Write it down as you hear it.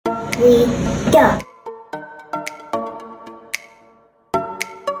3, go.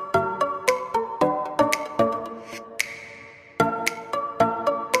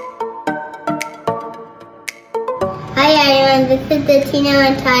 Hi everyone, this is the Tino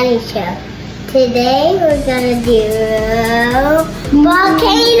and Toddy show. Today we're gonna do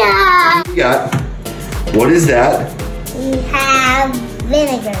volcano. We got, what is that? We have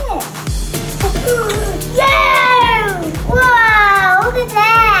vinegar. Yeah! Whoa! Look at that!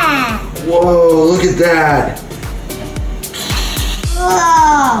 Whoa, look at that.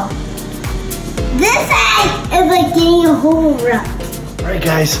 Whoa! This egg is like getting a whole rock. All right,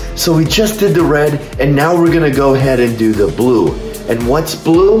 guys, so we just did the red, and now we're gonna go ahead and do the blue. And what's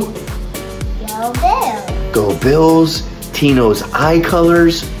blue? Go Bills. Go Bills, Tino's eye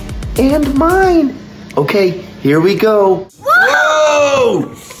colors, and mine. Okay, here we go.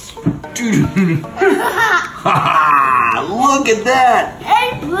 Whoa! Look at that!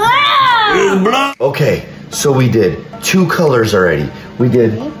 It's blue! It's blue! Okay, so we did 2 colors already. We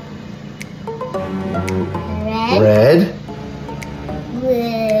did red,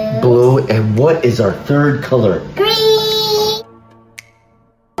 blue, and what is our 3rd color? Green!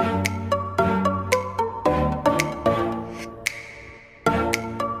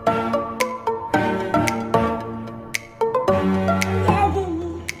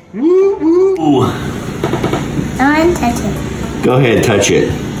 Woo woo! Don't touch it. Go ahead, touch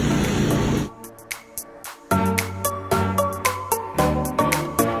it.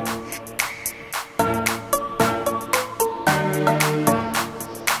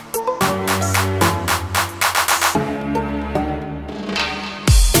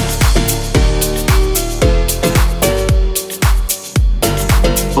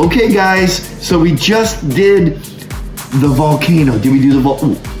 Okay guys, so we just did the volcano. Did we do the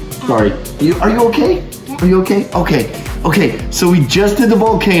sorry. Are you okay? Are you okay? Okay, so we just did the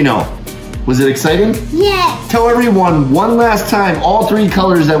volcano. Was it exciting? Yeah. Tell everyone one last time all 3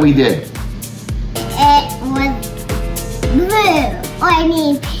 colors that we did. It was blue. I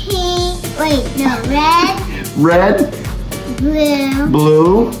mean pink. Wait, no, red. Red, Blue.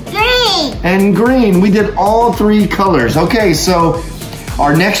 blue, Green. and green. We did all 3 colors. Okay, so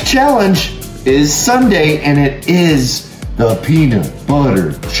our next challenge is Sunday, and it is the peanut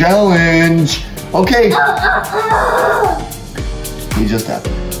butter challenge. Okay. You just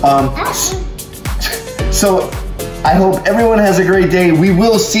happened. So I hope everyone has a great day. We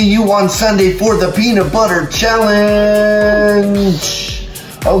will see you on Sunday for the peanut butter challenge.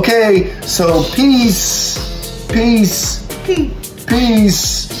 Okay, so peace, peace,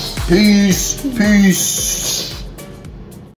 peace, peace, peace.